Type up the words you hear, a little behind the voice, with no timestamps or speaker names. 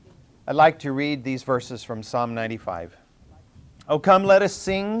I'd like to read these verses from Psalm 95. "O come, let us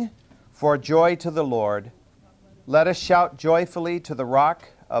sing for joy to the Lord. Let us shout joyfully to the rock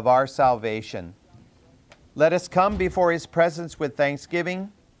of our salvation. Let us come before his presence with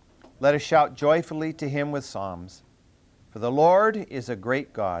thanksgiving. Let us shout joyfully to him with psalms. For the Lord is a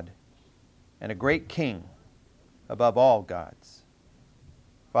great God and a great King above all gods."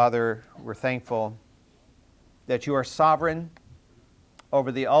 Father, we're thankful that you are sovereign over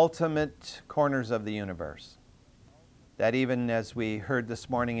the ultimate corners of the universe. That even as we heard this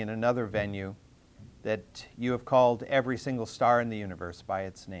morning in another venue, that you have called every single star in the universe by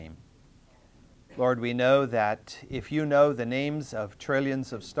its name. Lord, we know that if you know the names of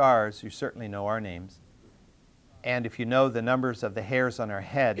trillions of stars, you certainly know our names. And if you know the numbers of the hairs on our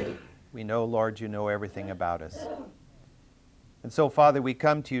head, we know, Lord, you know everything about us. And so, Father, we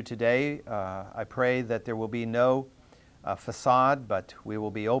come to you today. I pray that there will be no facade, but we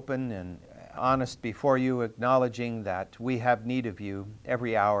will be open and honest before you, acknowledging that we have need of you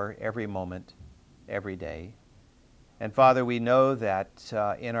every hour, every moment, every day. And Father, we know that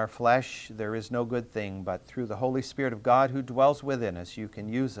in our flesh there is no good thing, but through the Holy Spirit of God who dwells within us, you can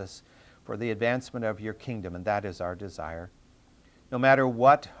use us for the advancement of your kingdom, and that is our desire. No matter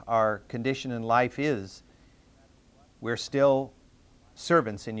what our condition in life is, we're still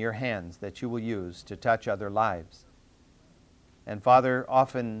servants in your hands that you will use to touch other lives. And Father,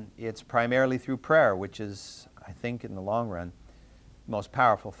 often it's primarily through prayer, which is, I think, in the long run, the most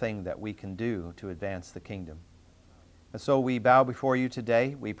powerful thing that we can do to advance the kingdom. And so we bow before you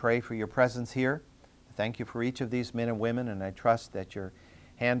today. We pray for your presence here. Thank you for each of these men and women, and I trust that your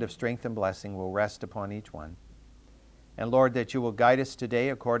hand of strength and blessing will rest upon each one. And Lord, that you will guide us today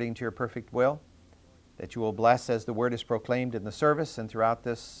according to your perfect will, that you will bless as the word is proclaimed in the service and throughout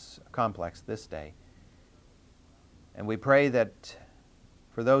this complex this day. And we pray that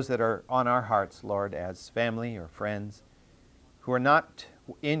for those that are on our hearts, Lord, as family or friends who are not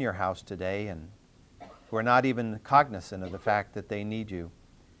in your house today and who are not even cognizant of the fact that they need you,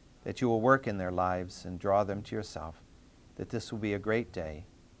 that you will work in their lives and draw them to yourself, that this will be a great day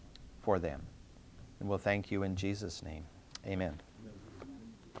for them. And we'll thank you in Jesus' name. Amen.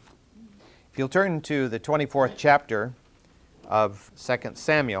 If you'll turn to the 24th chapter of 2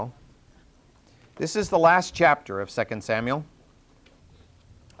 Samuel, this is the last chapter of 2 Samuel.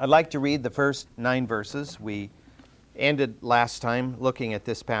 I'd like to read the first 9 verses. We ended last time looking at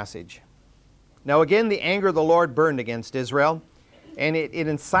this passage. "Now again the anger of the Lord burned against Israel, and it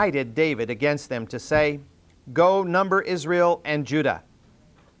incited David against them to say, 'Go, number Israel and Judah.'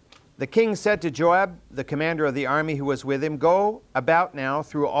 The king said to Joab, the commander of the army who was with him, 'Go about now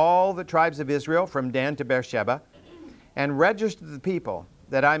through all the tribes of Israel from Dan to Beersheba, and register the people,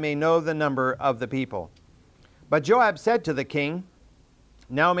 that I may know the number of the people.' But Joab said to the king,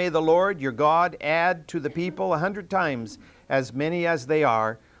 'Now may the Lord your God add to the people 100 times as many as they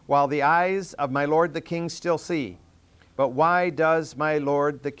are, while the eyes of my lord the king still see. But why does my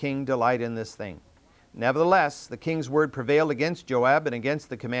lord the king delight in this thing?' Nevertheless, the king's word prevailed against Joab and against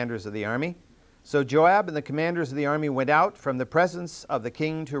the commanders of the army. So Joab and the commanders of the army went out from the presence of the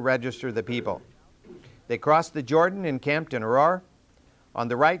king to register the people. They crossed the Jordan and camped in Aroer, on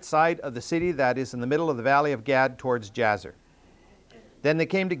the right side of the city that is in the middle of the valley of Gad towards Jazer. Then they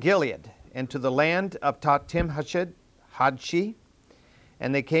came to Gilead and to the land of Tahtim-Hodshi,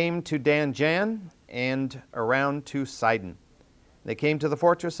 and they came to Dan-Jan and around to Sidon. They came to the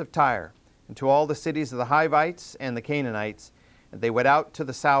fortress of Tyre and to all the cities of the Hivites and the Canaanites, and they went out to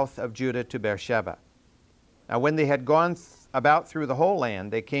the south of Judah to Beersheba. Now when they had gone about through the whole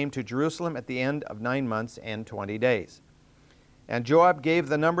land, they came to Jerusalem at the end of 9 months and 20 days. And Joab gave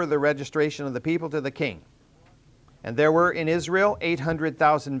the number of the registration of the people to the king. And there were in Israel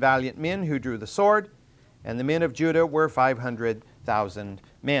 800,000 valiant men who drew the sword, and the men of Judah were 500,000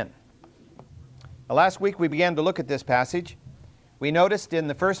 men." Now, last week we began to look at this passage. We noticed in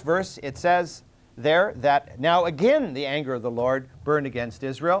the first verse it says there that now again the anger of the Lord burned against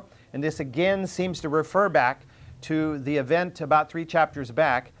Israel. And this again seems to refer back to the event about 3 chapters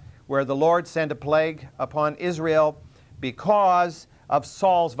back where the Lord sent a plague upon Israel because of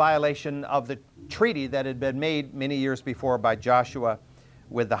Saul's violation of the treaty that had been made many years before by Joshua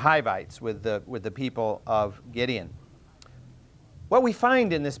with the Hivites, with the people of Gideon. What we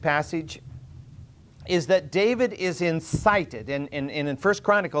find in this passage is that David is incited, and in 1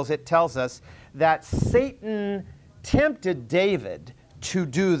 Chronicles it tells us that Satan tempted David to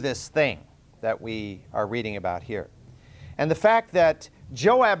do this thing that we are reading about here. And the fact that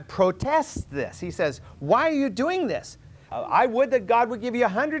Joab protests this, he says, "Why are you doing this? I would that God would give you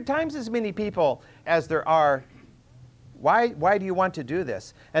 100 times as many people as there are Why do you want to do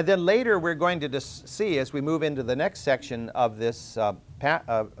this? And then later we're going to see, as we move into the next section of this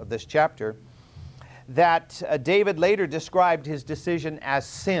chapter, that David later described his decision as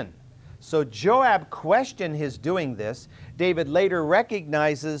sin. So Joab questioned his doing this. David later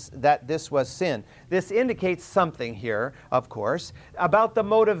recognizes that this was sin. This indicates something here, of course, about the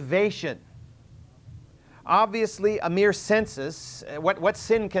motivation. Obviously, a mere census, what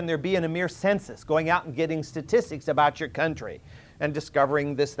sin can there be in a mere census? Going out and getting statistics about your country and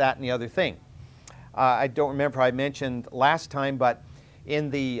discovering this, that, and the other thing. I don't remember if I mentioned last time, but in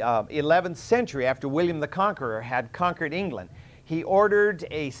the 11th century, after William the Conqueror had conquered England, he ordered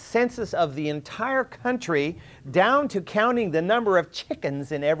a census of the entire country down to counting the number of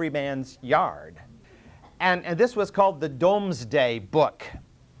chickens in every man's yard. And this was called the Domesday Book.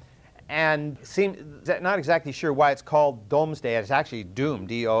 And not exactly sure why it's called Domesday. It's actually Doom,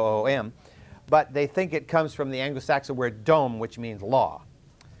 D-O-O-M. But they think it comes from the Anglo-Saxon word dome, which means law.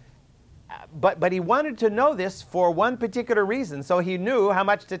 But he wanted to know this for one particular reason, so he knew how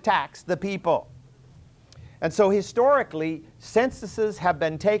much to tax the people. And so historically, censuses have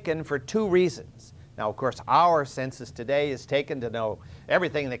been taken for two reasons. Now, of course, our census today is taken to know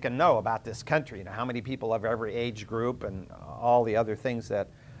everything they can know about this country, you know, how many people of every age group and all the other things that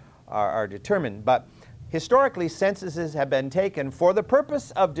are determined. But historically, censuses have been taken for the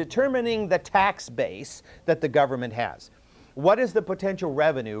purpose of determining the tax base that the government has. What is the potential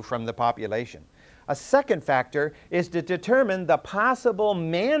revenue from the population? A second factor is to determine the possible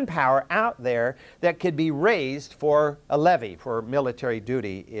manpower out there that could be raised for a levy, for military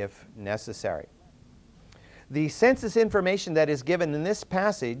duty if necessary. The census information that is given in this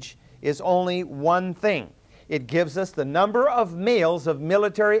passage is only one thing. It gives us the number of males of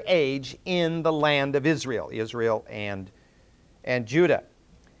military age in the land of Israel and Judah.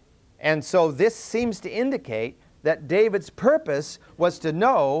 And so this seems to indicate that David's purpose was to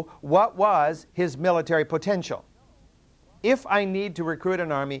know what was his military potential. If I need to recruit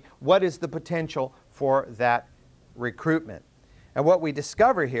an army, what is the potential for that recruitment? And what we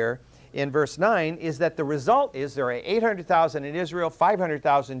discover here in verse 9 is that the result is there are 800,000 in Israel,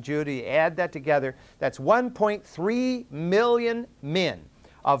 500,000 in Judah. You add that together, that's 1.3 million men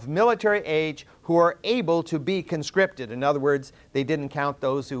of military age who are able to be conscripted. In other words, they didn't count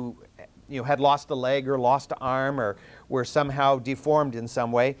those who had lost a leg or lost an arm or were somehow deformed in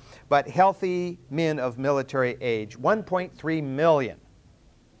some way, but healthy men of military age, 1.3 million.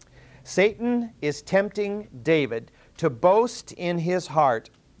 Satan is tempting David to boast in his heart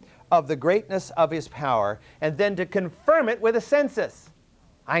of the greatness of his power and then to confirm it with a census.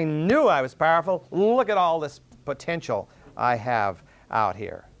 I knew I was powerful. Look at all this potential I have out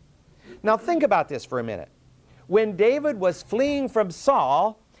here. Now think about this for a minute. When David was fleeing from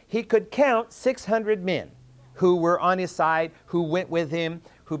Saul, he could count 600 men who were on his side, who went with him,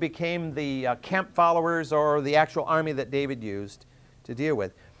 who became the camp followers or the actual army that David used to deal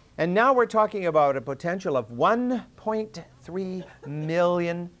with. And now we're talking about a potential of 1.3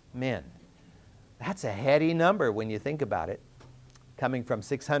 million men. That's a heady number when you think about it, coming from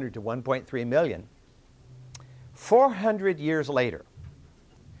 600 to 1.3 million. 400 years later,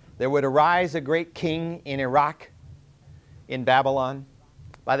 there would arise a great king in Iraq, in Babylon,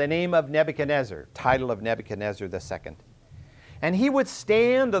 by the name of Nebuchadnezzar, title of Nebuchadnezzar II. And he would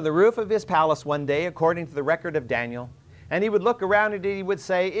stand on the roof of his palace one day, according to the record of Daniel, and he would look around and he would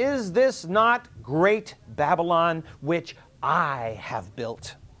say, "Is this not great Babylon which I have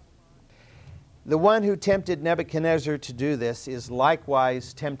built?" The one who tempted Nebuchadnezzar to do this is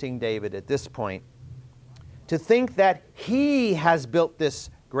likewise tempting David at this point to think that he has built this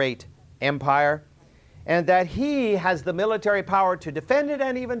great empire and that he has the military power to defend it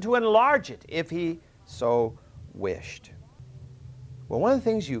and even to enlarge it if he so wished. Well, one of the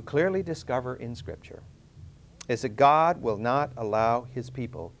things you clearly discover in Scripture is that God will not allow his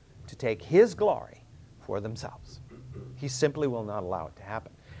people to take his glory for themselves. He simply will not allow it to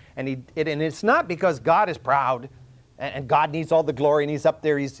happen. And it's not because God is proud and God needs all the glory and he's up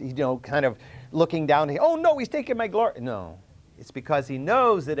there, he's kind of looking down, oh no, he's taking my glory. No, it's because he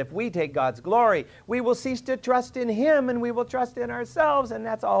knows that if we take God's glory, we will cease to trust in him and we will trust in ourselves, and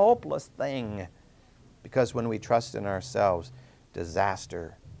that's a hopeless thing. Because when we trust in ourselves,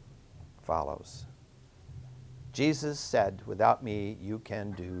 disaster follows. Jesus said, "Without me, you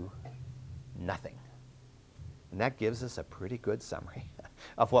can do nothing." And that gives us a pretty good summary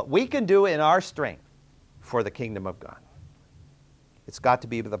of what we can do in our strength for the kingdom of God. It's got to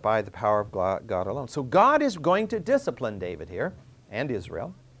be by the power of God alone. So God is going to discipline David here and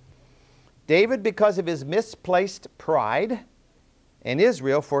Israel. David, because of his misplaced pride, and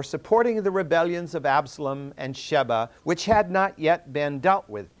Israel for supporting the rebellions of Absalom and Sheba, which had not yet been dealt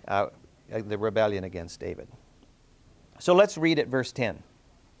with, the rebellion against David. So let's read at verse 10.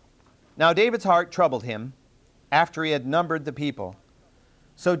 Now David's heart troubled him after he had numbered the people.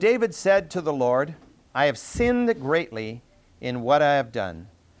 So David said to the Lord, I have sinned greatly in what I have done.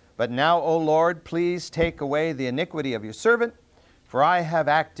 But now, O Lord, please take away the iniquity of your servant, for I have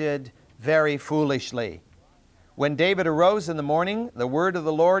acted very foolishly. When David arose in the morning, the word of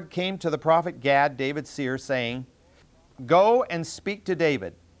the Lord came to the prophet Gad, David's seer, saying, Go and speak to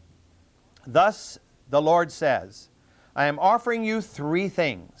David. Thus the Lord says, I am offering you 3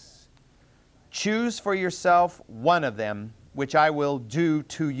 things. Choose for yourself one of them, which I will do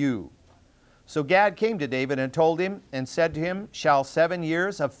to you. So Gad came to David and told him and said to him, Shall 7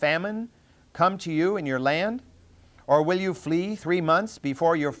 years of famine come to you in your land? Or will you flee 3 months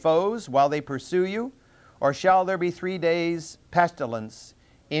before your foes while they pursue you? Or shall there be 3 days pestilence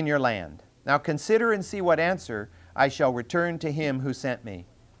in your land? Now consider and see what answer I shall return to him who sent me.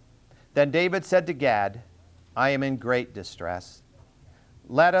 Then David said to Gad, I am in great distress.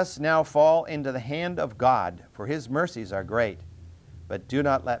 Let us now fall into the hand of God, for his mercies are great. But do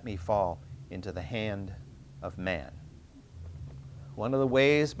not let me fall into the hand of man. One of the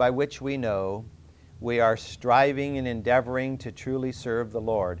ways by which we know we are striving and endeavoring to truly serve the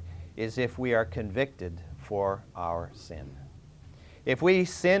Lord is if we are convicted for our sin. If we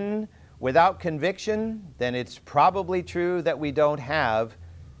sin without conviction, then it's probably true that we don't have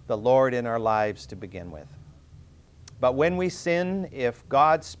the Lord in our lives to begin with. But when we sin, if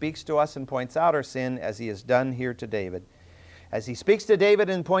God speaks to us and points out our sin, as he has done here to David, as he speaks to David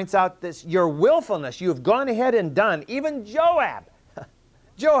and points out this, your willfulness, you have gone ahead and done, even Joab.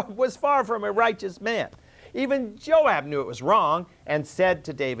 Joab was far from a righteous man. Even Joab knew it was wrong and said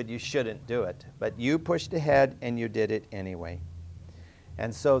to David, you shouldn't do it. But you pushed ahead and you did it anyway.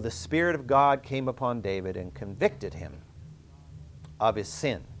 And so the Spirit of God came upon David and convicted him of his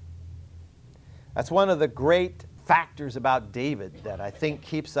sin. That's one of the great factors about David that I think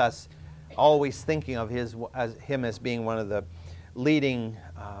keeps us always thinking of him as being one of the leading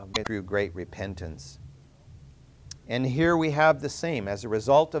through great repentance. And here we have the same. As a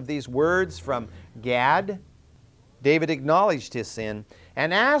result of these words from Gad, David acknowledged his sin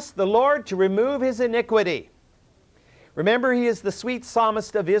and asked the Lord to remove his iniquity. Remember, he is the sweet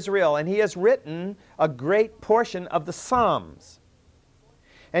psalmist of Israel, and he has written a great portion of the Psalms.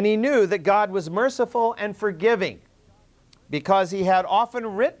 And he knew that God was merciful and forgiving because he had often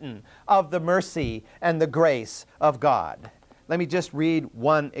written of the mercy and the grace of God. Let me just read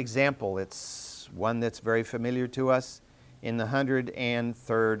one example. It's one that's very familiar to us in the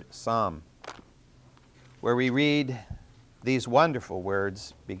 103rd Psalm, where we read these wonderful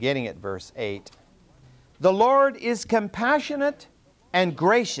words beginning at verse 8. The Lord is compassionate and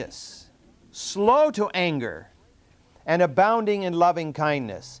gracious, slow to anger, and abounding in loving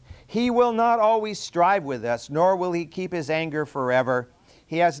kindness. He will not always strive with us, nor will he keep his anger forever.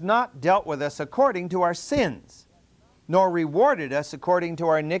 He has not dealt with us according to our sins, nor rewarded us according to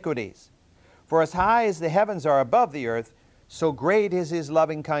our iniquities. For as high as the heavens are above the earth, so great is his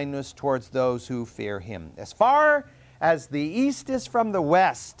loving kindness towards those who fear him. As far as the east is from the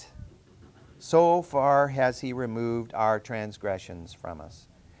west, so far has he removed our transgressions from us.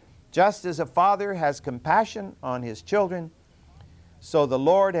 Just as a father has compassion on his children, so the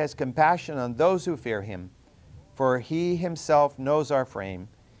Lord has compassion on those who fear him. For he himself knows our frame.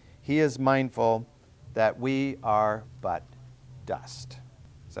 He is mindful that we are but dust.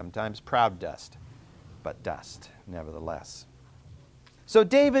 Sometimes proud dust, but dust nevertheless. So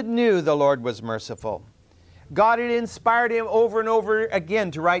David knew the Lord was merciful. God had inspired him over and over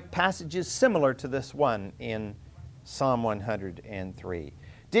again to write passages similar to this one in Psalm 103.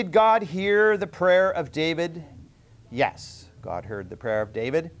 Did God hear the prayer of David? Yes, God heard the prayer of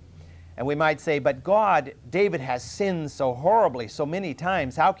David. And we might say, but God, David has sinned so horribly so many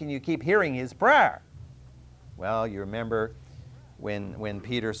times. How can you keep hearing his prayer? Well, you remember when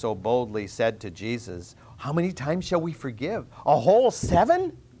Peter so boldly said to Jesus, how many times shall we forgive? A whole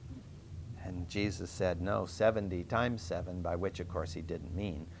 7? And Jesus said, no, 70 times 7, by which, of course, he didn't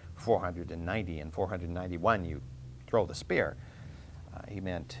mean 490 and 491, you throw the spear. He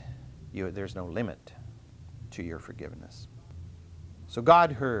meant there's no limit to your forgiveness. So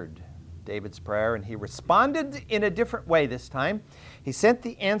God heard David's prayer, and he responded in a different way this time. He sent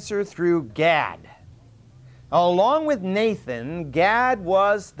the answer through Gad. Along with Nathan, Gad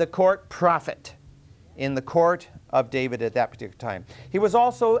was the court prophet in the court of David at that particular time. He was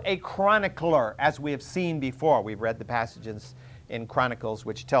also a chronicler, as we have seen before. We've read the passages in Chronicles,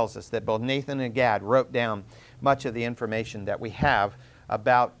 which tells us that both Nathan and Gad wrote down much of the information that we have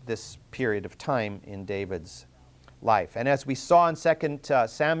about this period of time in David's life. And as we saw in 2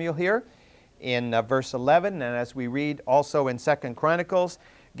 Samuel here, in verse 11, and as we read also in 2 Chronicles,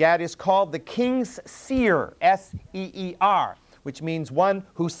 Gad is called the king's seer, S-E-E-R, which means one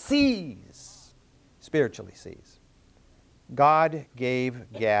who sees, spiritually sees. God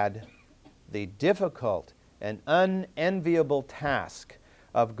gave Gad the difficult and unenviable task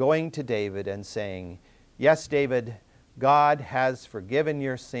of going to David and saying, yes, David, God has forgiven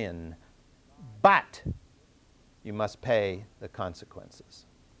your sin, but you must pay the consequences.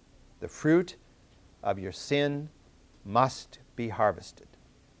 The fruit of your sin must be harvested.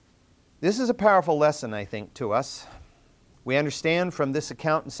 This is a powerful lesson, I think, to us. We understand from this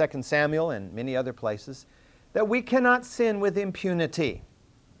account in 2 Samuel and many other places that we cannot sin with impunity.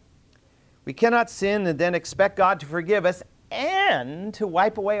 We cannot sin and then expect God to forgive us and to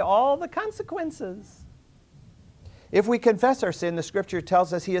wipe away all the consequences. If we confess our sin, the Scripture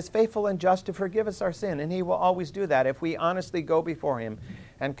tells us He is faithful and just to forgive us our sin, and He will always do that if we honestly go before Him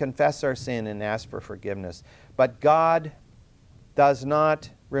and confess our sin and ask for forgiveness. But God does not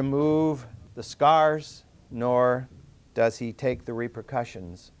remove the scars, nor does He take the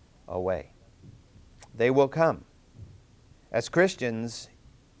repercussions away. They will come. As Christians,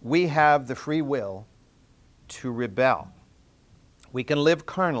 we have the free will to rebel. We can live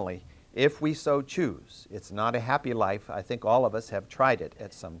carnally if we so choose. It's not a happy life. I think all of us have tried it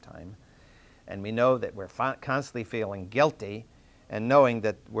at some time. And we know that we're constantly feeling guilty and knowing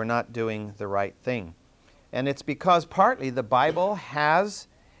that we're not doing the right thing. And it's because partly the Bible has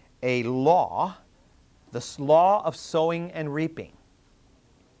a law, this law of sowing and reaping.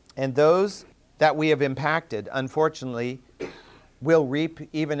 And those that we have impacted, unfortunately, will reap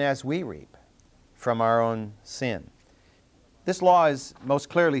even as we reap from our own sin. This law is most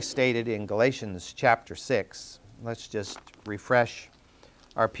clearly stated in Galatians chapter 6. Let's just refresh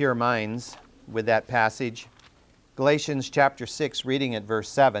our pure minds with that passage. Galatians chapter 6, reading at verse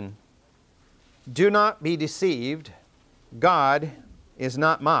 7. Do not be deceived, God is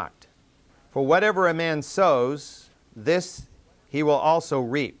not mocked. For whatever a man sows, this he will also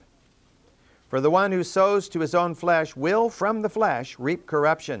reap. For the one who sows to his own flesh will from the flesh reap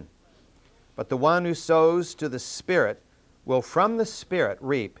corruption. But the one who sows to the Spirit will from the Spirit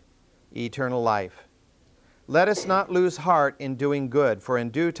reap eternal life. Let us not lose heart in doing good, for in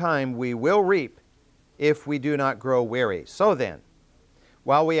due time we will reap if we do not grow weary. So then,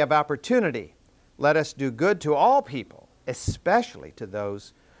 while we have opportunity, let us do good to all people, especially to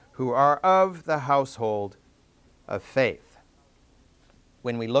those who are of the household of faith.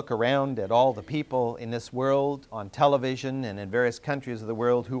 When we look around at all the people in this world, on television and in various countries of the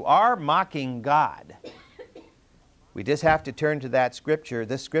world, who are mocking God, we just have to turn to that scripture,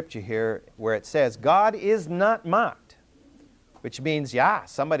 this scripture here, where it says, God is not mocked. Which means, yeah,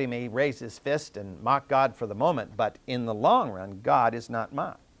 somebody may raise his fist and mock God for the moment, but in the long run, God is not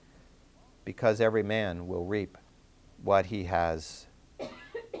mocked. Because every man will reap what he has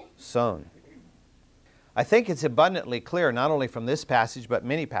sown. I think it's abundantly clear, not only from this passage, but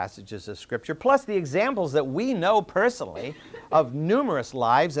many passages of Scripture, plus the examples that we know personally of numerous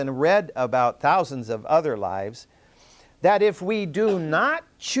lives and read about thousands of other lives, that if we do not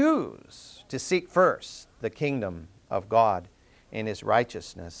choose to seek first the kingdom of God and His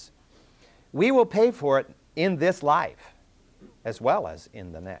righteousness, we will pay for it in this life as well as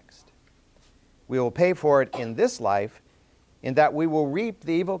in the next. We will pay for it in this life in that we will reap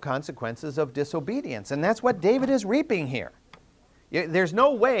the evil consequences of disobedience. And that's what David is reaping here. There's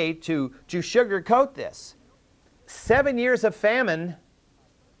no way to sugarcoat this. 7 years of famine,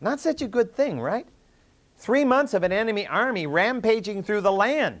 not such a good thing, right? 3 months of an enemy army rampaging through the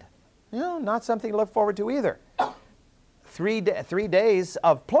land. Not something to look forward to either. 3 days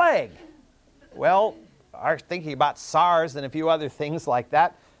of plague. Well, are thinking about SARS and a few other things like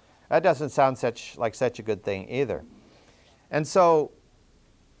that. That doesn't sound like such a good thing either. And so,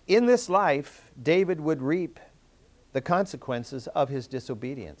 in this life, David would reap the consequences of his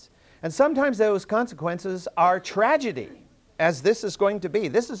disobedience. And sometimes those consequences are tragedy, as this is going to be.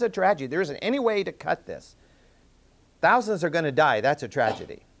 This is a tragedy. There isn't any way to cut this. Thousands are going to die. That's a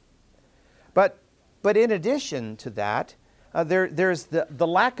tragedy. But in addition to that, there's the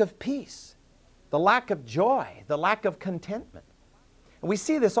lack of peace, the lack of joy, the lack of contentment. And we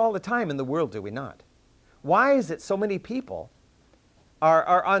see this all the time in the world, do we not? Why is it so many people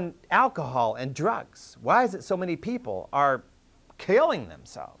are on alcohol and drugs? Why is it so many people are killing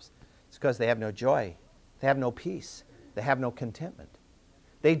themselves? It's because they have no joy. They have no peace. They have no contentment.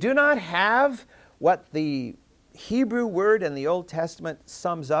 They do not have what the Hebrew word in the Old Testament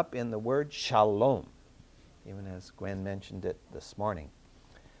sums up in the word shalom, even as Gwen mentioned it this morning.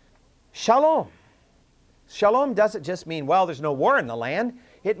 Shalom. Shalom doesn't just mean, well, there's no war in the land.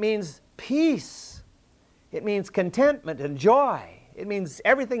 It means peace. It means contentment and joy. It means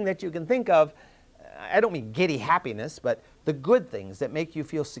everything that you can think of. I don't mean giddy happiness, but the good things that make you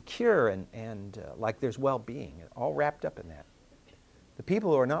feel secure and like there's well-being, all wrapped up in that. The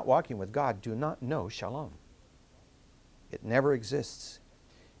people who are not walking with God do not know shalom. It never exists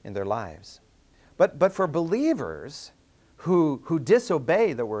in their lives. But for believers who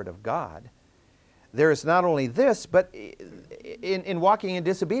disobey the Word of God, there is not only this, but in walking in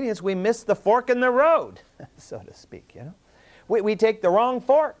disobedience, we miss the fork in the road, so to speak. You know, we take the wrong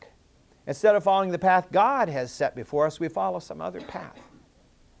fork. Instead of following the path God has set before us, we follow some other path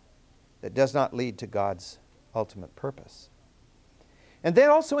that does not lead to God's ultimate purpose. And then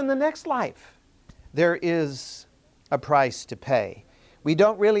also in the next life, there is a price to pay. We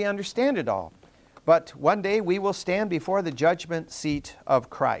don't really understand it all, but one day we will stand before the judgment seat of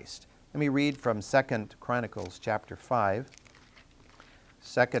Christ. Let me read from 2 Chronicles chapter 5.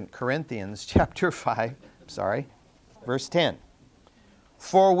 2 Corinthians chapter 5, verse 10.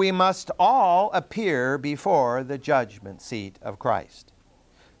 For we must all appear before the judgment seat of Christ,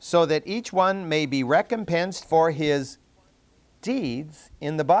 so that each one may be recompensed for his deeds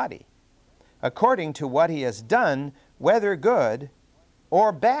in the body, according to what he has done, whether good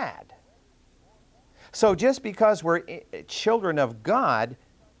or bad. So just because we're children of God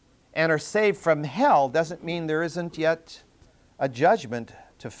and are saved from hell doesn't mean there isn't yet a judgment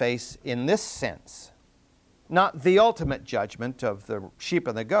to face in this sense. Not the ultimate judgment of the sheep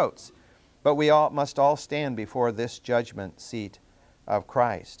and the goats, but we must all stand before this judgment seat of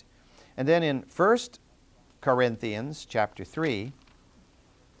Christ. And then in 1 Corinthians chapter 3,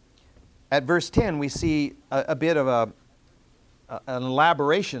 at verse 10, we see a bit of an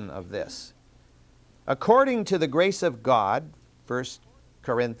elaboration of this. According to the grace of God, 1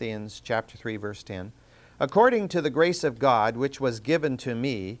 Corinthians chapter 3, verse 10, according to the grace of God which was given to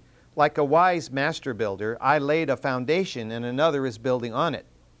me, like a wise master builder, I laid a foundation and another is building on it.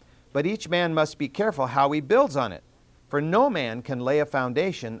 But each man must be careful how he builds on it. For no man can lay a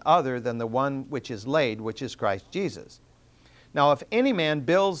foundation other than the one which is laid, which is Christ Jesus. Now if any man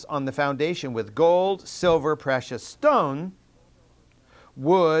builds on the foundation with gold, silver, precious stone,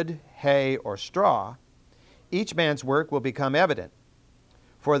 wood, hay, or straw, each man's work will become evident.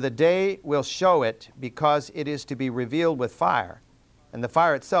 For the day will show it, because it is to be revealed with fire, and the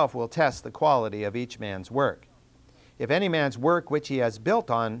fire itself will test the quality of each man's work. If any man's work which he has built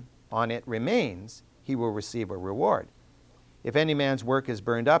on it remains, he will receive a reward. If any man's work is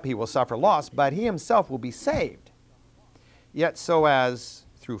burned up, he will suffer loss, but he himself will be saved, yet so as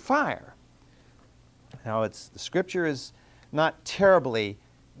through fire. Now the scripture is not terribly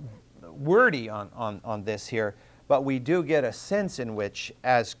wordy on this here, but we do get a sense in which,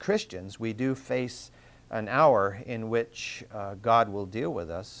 as Christians, we do face an hour in which God will deal with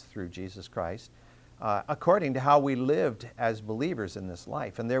us through Jesus Christ, according to how we lived as believers in this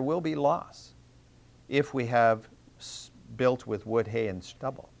life. And there will be loss if we have built with wood, hay, and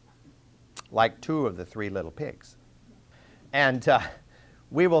stubble, like 2 of the 3 little pigs. And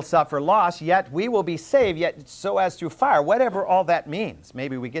we will suffer loss, yet we will be saved, yet so as through fire, whatever all that means.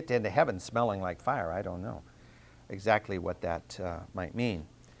 Maybe we get into heaven smelling like fire. I don't know exactly what that might mean.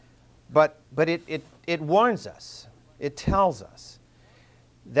 But it warns us, it tells us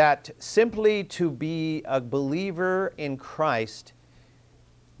that simply to be a believer in Christ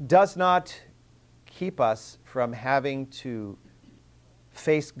does not keep us from having to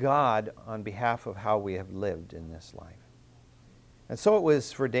face God on behalf of how we have lived in this life. And so it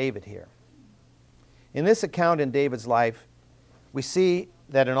was for David here. In this account in David's life, we see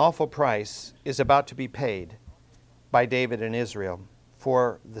that an awful price is about to be paid by David and Israel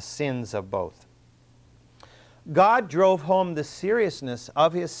for the sins of both. God drove home the seriousness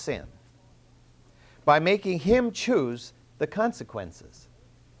of his sin by making him choose the consequences.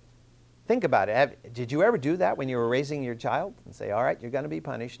 Think about it. Did you ever do that when you were raising your child? And say, all right, you're going to be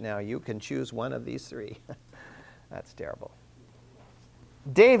punished. Now you can choose one of these 3. That's terrible.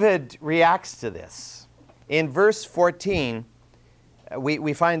 David reacts to this. In verse 14,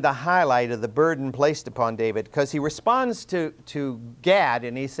 we find the highlight of the burden placed upon David, because he responds to Gad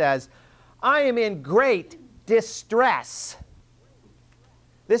and he says, I am in great distress.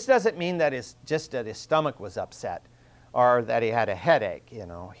 This doesn't mean that his stomach was upset or that he had a headache,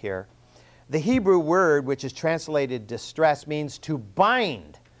 here. The Hebrew word which is translated distress means to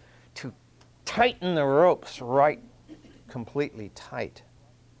bind, to tighten the ropes right completely tight.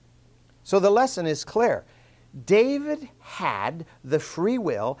 So the lesson is clear. David had the free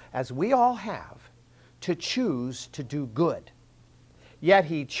will, as we all have, to choose to do good. Yet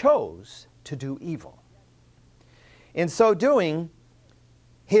he chose to do evil. In so doing,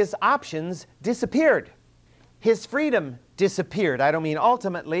 his options disappeared. His freedom disappeared. I don't mean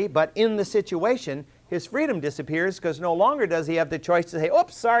ultimately, but in the situation, his freedom disappears because no longer does he have the choice to say,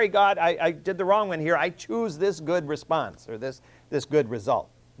 oops, sorry, God, I did the wrong one here. I choose this good response or this good result.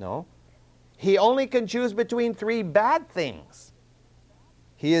 No. He only can choose between three bad things.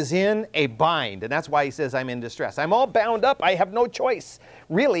 He is in a bind, and that's why he says, I'm in distress. I'm all bound up. I have no choice.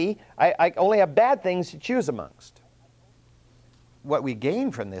 Really, I only have bad things to choose amongst. What we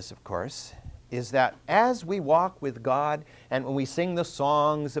gain from this, of course, is that as we walk with God and when we sing the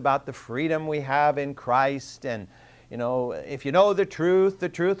songs about the freedom we have in Christ and, if you know the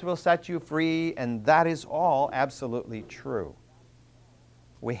truth will set you free, and that is all absolutely true.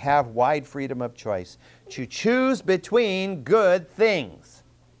 We have wide freedom of choice to choose between good things.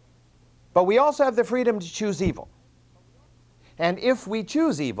 But we also have the freedom to choose evil. And if we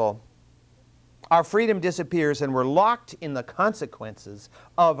choose evil, our freedom disappears and we're locked in the consequences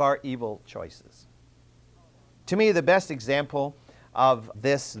of our evil choices. To me, the best example of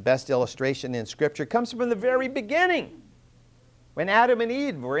this, the best illustration in Scripture, comes from the very beginning. When Adam and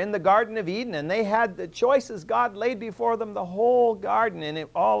Eve were in the Garden of Eden and they had the choices, God laid before them the whole garden and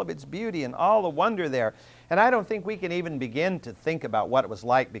all of its beauty and all the wonder there. And I don't think we can even begin to think about what it was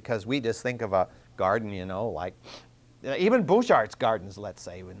like, because we just think of a garden, like even Bouchard's gardens, let's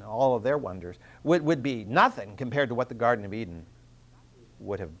say, and all of their wonders, would be nothing compared to what the Garden of Eden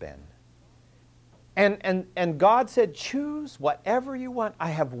would have been. And God said, choose whatever you want. I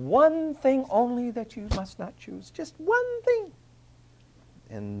have one thing only that you must not choose. Just one thing.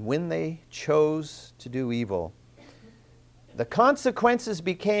 And when they chose to do evil, the consequences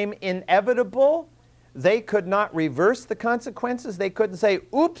became inevitable. They could not reverse the consequences. They couldn't say,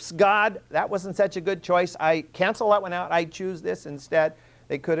 oops, God, that wasn't such a good choice. I cancel that one out. I choose this instead.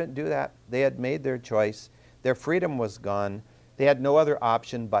 They couldn't do that. They had made their choice. Their freedom was gone. They had no other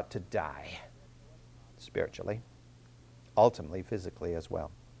option but to die, spiritually, ultimately physically as well.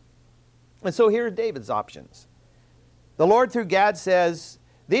 And so here are David's options. The Lord through Gad says,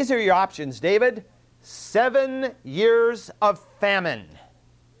 these are your options, David. 7 years of famine,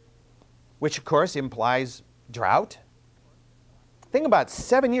 which of course implies drought. Think about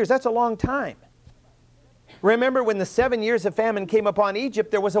 7 years, that's a long time. Remember when the 7 years of famine came upon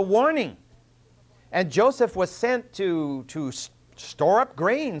Egypt, there was a warning. And Joseph was sent to store up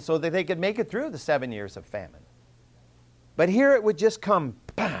grain so that they could make it through the 7 years of famine. But here it would just come,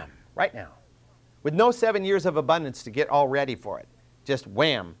 bam, right now, with no 7 years of abundance to get all ready for it. Just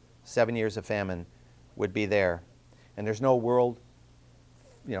wham, 7 years of famine would be there. And there's no world,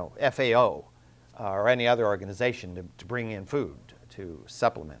 FAO or any other organization to bring in food to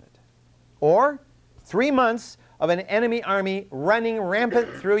supplement it. Or 3 months of an enemy army running rampant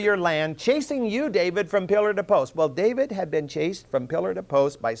through your land, chasing you, David, from pillar to post. Well, David had been chased from pillar to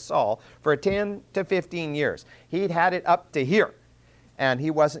post by Saul for 10 to 15 years. He'd had it up to here, and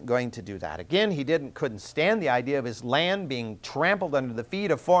he wasn't going to do that again. He couldn't stand the idea of his land being trampled under the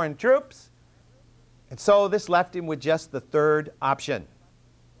feet of foreign troops. And so this left him with just the third option.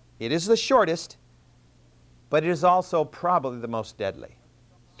 It is the shortest, but it is also probably the most deadly.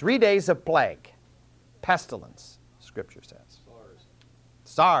 3 days of plague. Pestilence, Scripture says.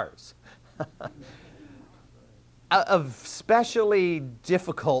 SARS. A specially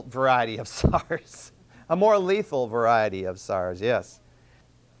difficult variety of SARS. A more lethal variety of SARS, yes.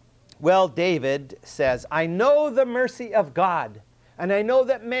 Well, David says, I know the mercy of God, and I know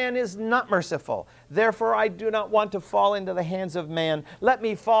that man is not merciful. Therefore, I do not want to fall into the hands of man. Let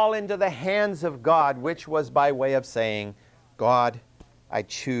me fall into the hands of God, which was by way of saying, God, I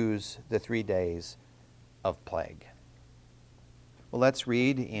choose the 3 days of plague. Well, let's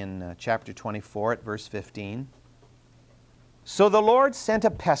read in chapter 24 at verse 15. So the Lord sent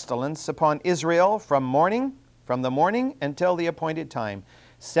a pestilence upon Israel from the morning until the appointed time.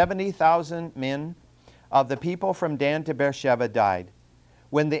 70,000 men of the people from Dan to Beersheba died.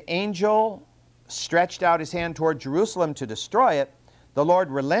 When the angel stretched out his hand toward Jerusalem to destroy it, the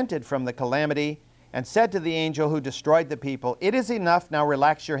Lord relented from the calamity and said to the angel who destroyed the people, it is enough, now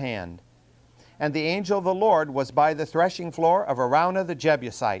relax your hand. And the angel of the Lord was by the threshing floor of Araunah the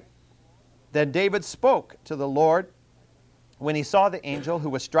Jebusite. Then David spoke to the Lord when he saw the angel who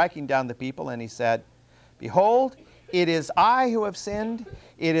was striking down the people, and he said, behold, it is I who have sinned,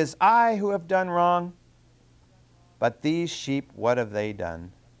 it is I who have done wrong. But these sheep, what have they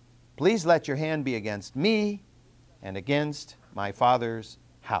done? Please let your hand be against me and against my father's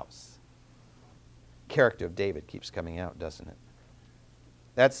house. character of David keeps coming out, doesn't it?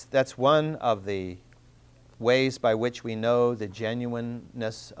 That's one of the ways by which we know the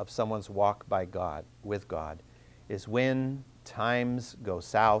genuineness of someone's walk with God, is when times go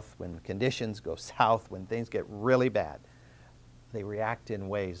south, when conditions go south, when things get really bad, they react in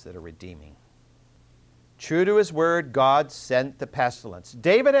ways that are redeeming. True to his word, God sent the pestilence.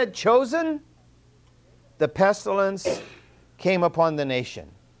 David had chosen, the pestilence came upon the nation.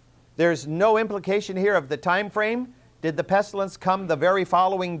 There's no implication here of the time frame. Did the pestilence come the very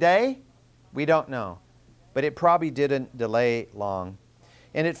following day? We don't know. But it probably didn't delay long.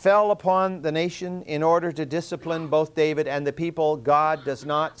 And it fell upon the nation in order to discipline both David and the people. God does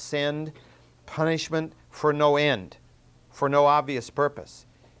not send punishment for no end, for no obvious purpose.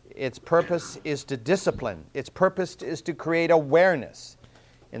 Its purpose is to discipline. Its purpose is to create awareness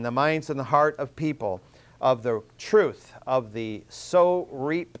in the minds and the heart of people of the truth of the sow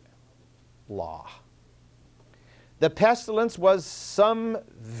reap law. The pestilence was some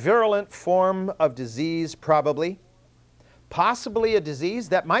virulent form of disease, probably. Possibly a disease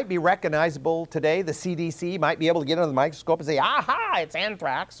that might be recognizable today. The CDC might be able to get under the microscope and say, aha, it's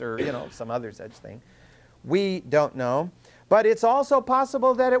anthrax, or some other such thing. We don't know. But it's also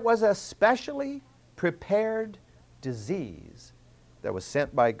possible that it was a specially prepared disease that was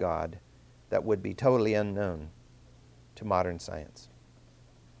sent by God that would be totally unknown to modern science.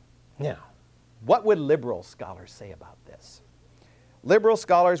 Now, what would liberal scholars say about this? Liberal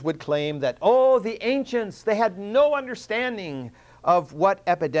scholars would claim that, the ancients, they had no understanding of what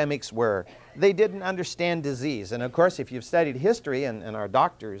epidemics were. They didn't understand disease. And of course, if you've studied history, and our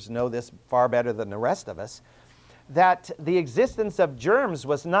doctors know this far better than the rest of us, that the existence of germs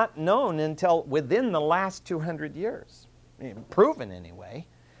was not known until within the last 200 years. Proven anyway.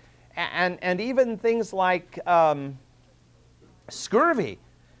 And even things like scurvy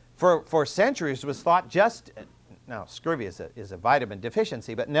for centuries was thought now scurvy is a vitamin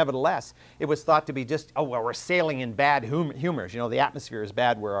deficiency, but nevertheless, it was thought to be just, we're sailing in bad humors. The atmosphere is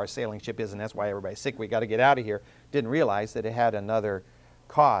bad where our sailing ship is, and that's why everybody's sick. We got to get out of here. Didn't realize that it had another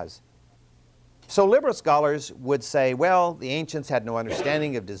cause. So liberal scholars would say, the ancients had no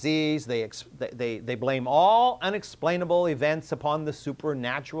understanding of disease. They blame all unexplainable events upon the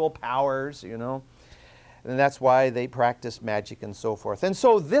supernatural powers, and that's why they practiced magic and so forth. And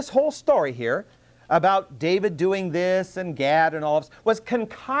so this whole story here about David doing this and Gad and all of this was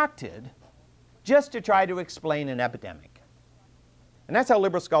concocted just to try to explain an epidemic. And that's how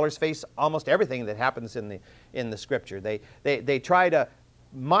liberal scholars face almost everything that happens in the Scripture. They try to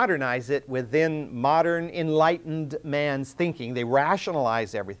modernize it within modern enlightened man's thinking. They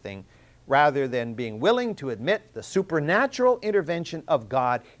rationalize everything rather than being willing to admit the supernatural intervention of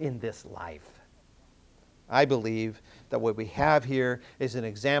God in this life. I believe that what we have here is an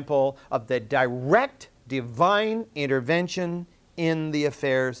example of the direct divine intervention in the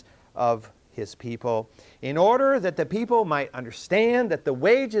affairs of his people, in order that the people might understand that the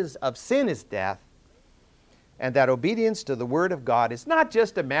wages of sin is death, and that obedience to the Word of God is not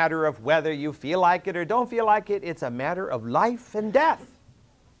just a matter of whether you feel like it or don't feel like it. It's a matter of life and death.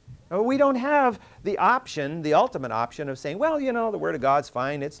 We don't have the option, the ultimate option of saying, the Word of God's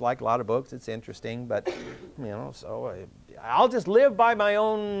fine. It's like a lot of books. It's interesting, but, so I'll just live by my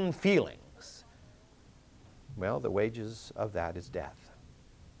own feelings. Well, the wages of that is death.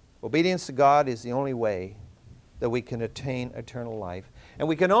 Obedience to God is the only way that we can attain eternal life. And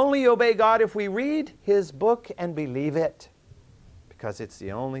we can only obey God if we read His book and believe it, because it's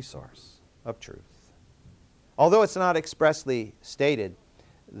the only source of truth. Although it's not expressly stated,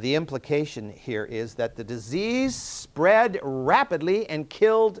 the implication here is that the disease spread rapidly and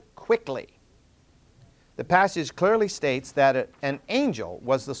killed quickly. The passage clearly states that an angel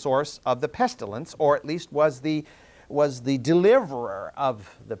was the source of the pestilence, or at least was the deliverer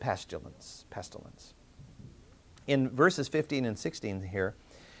of the pestilence. In verses 15 and 16 here,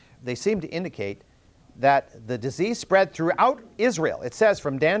 they seem to indicate that the disease spread throughout Israel. It says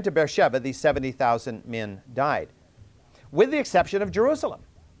from Dan to Beersheba, these 70,000 men died, with the exception of Jerusalem,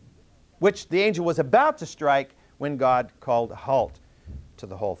 which the angel was about to strike when God called a halt to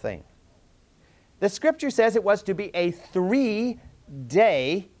the whole thing. The Scripture says it was to be a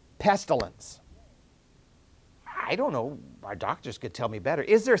 3-day pestilence. I don't know, our doctors could tell me better.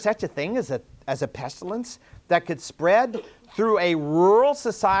 Is there such a thing as a pestilence that could spread through a rural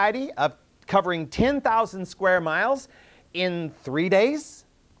society of covering 10,000 square miles in 3 days?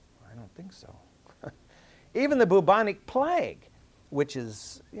 I don't think so. Even the bubonic plague, which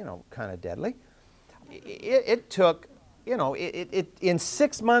is, kind of deadly, it took, in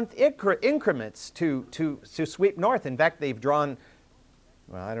 6-month increments to sweep north. In fact, they've drawn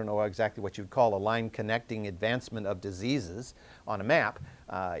well, I don't know exactly what you'd call a line connecting advancement of diseases on a map.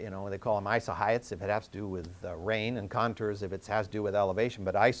 They call them isoheights if it has to do with rain, and contours if it has to do with elevation,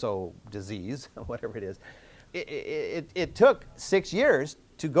 but iso disease, whatever it is. It took 6 years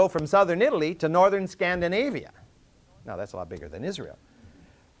to go from southern Italy to northern Scandinavia. Now, that's a lot bigger than Israel.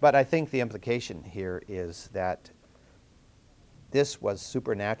 But I think the implication here is that this was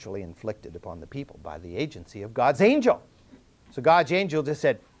supernaturally inflicted upon the people by the agency of God's angel. So God's angel just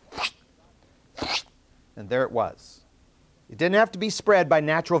said, and there it was. It didn't have to be spread by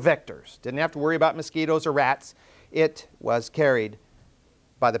natural vectors. Didn't have to worry about mosquitoes or rats. It was carried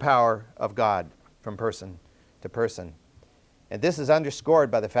by the power of God from person to person. And this is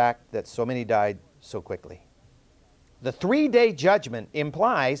underscored by the fact that so many died so quickly. The 3-day judgment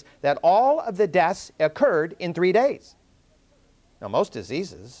implies that all of the deaths occurred in 3 days. Now, most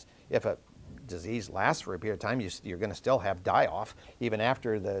diseases, if a disease lasts for a period of time, you're going to still have die-off even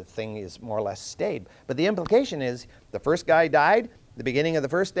after the thing is more or less stayed. But the implication is the first guy died the beginning of the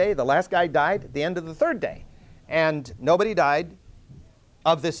first day, the last guy died at the end of the 3rd day. And nobody died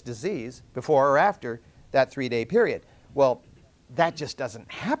of this disease before or after that 3-day period. Well, that just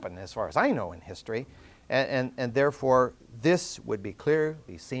doesn't happen as far as I know in history. And therefore, this would be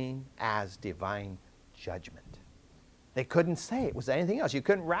clearly seen as divine judgment. They couldn't say it was anything else. You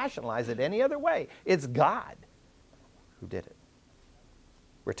couldn't rationalize it any other way. It's God who did it.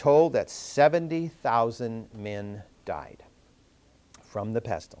 We're told that 70,000 men died from the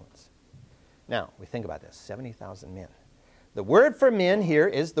pestilence. Now, we think about this, 70,000 men. The word for men here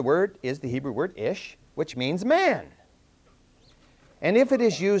is the Hebrew word ish, which means man. And if it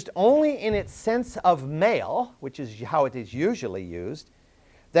is used only in its sense of male, which is how it is usually used,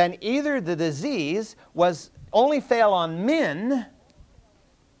 then either the disease only fell on men,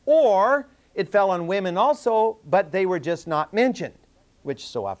 or it fell on women also, but they were just not mentioned, which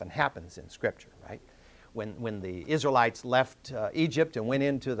so often happens in Scripture, right? When the Israelites left Egypt and went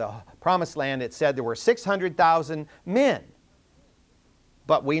into the Promised Land, it said there were 600,000 men.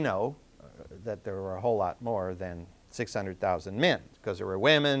 But we know that there were a whole lot more than 600,000 men, because there were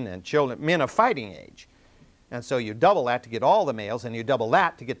women and children, men of fighting age. And so you double that to get all the males, and you double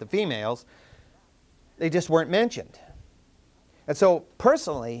that to get the females. They just weren't mentioned. And so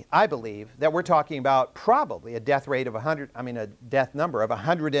personally, I believe that we're talking about probably a death number of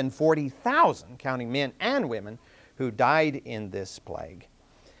 140,000, counting men and women, who died in this plague.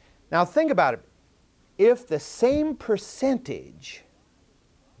 Now think about it. If the same percentage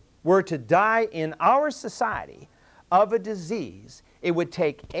were to die in our society of a disease, it would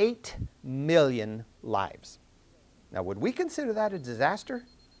take 8 million lives. Now, would we consider that a disaster?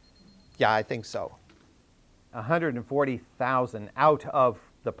 Yeah, I think so. 140,000 out of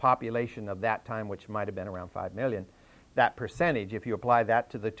the population of that time, which might have been around 5 million, that percentage, if you apply that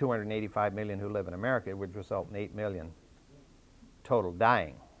to the 285 million who live in America, it would result in 8 million total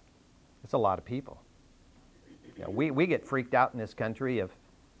dying. That's a lot of people. You know, we get freaked out in this country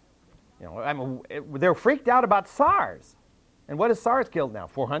they're freaked out about SARS. And what has SARS killed now?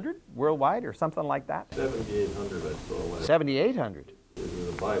 400 worldwide or something like that? 7,800 I saw. 7,800. The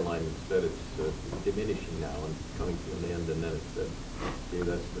byline instead it's diminishing now and coming to an end, and then it said, gave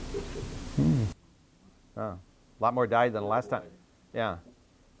that statistic. Oh, a lot more died than the last time. Yeah,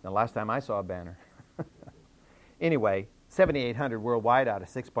 the last time I saw a banner. Anyway, 7,800 worldwide out of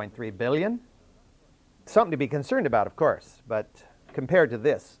 6.3 billion. Something to be concerned about, of course, but compared to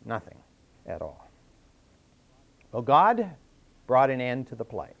this, nothing at all. Well, God brought an end to the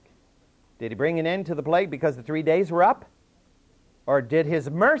plague. Did he bring an end to the plague because the 3 days were up? Or did his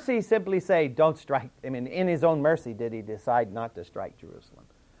mercy simply say, don't strike? I mean, in his own mercy, did he decide not to strike Jerusalem?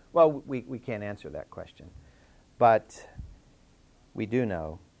 Well, we can't answer that question. But we do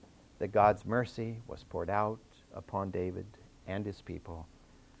know that God's mercy was poured out upon David and his people.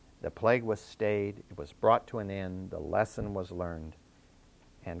 The plague was stayed. It was brought to an end. The lesson was learned.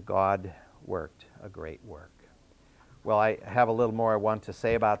 And God worked a great work. Well, I have a little more I want to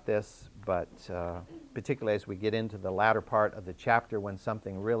say about this, but particularly as we get into the latter part of the chapter when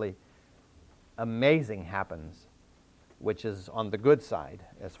something really amazing happens, which is on the good side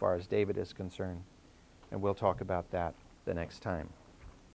as far as David is concerned. And we'll talk about that the next time.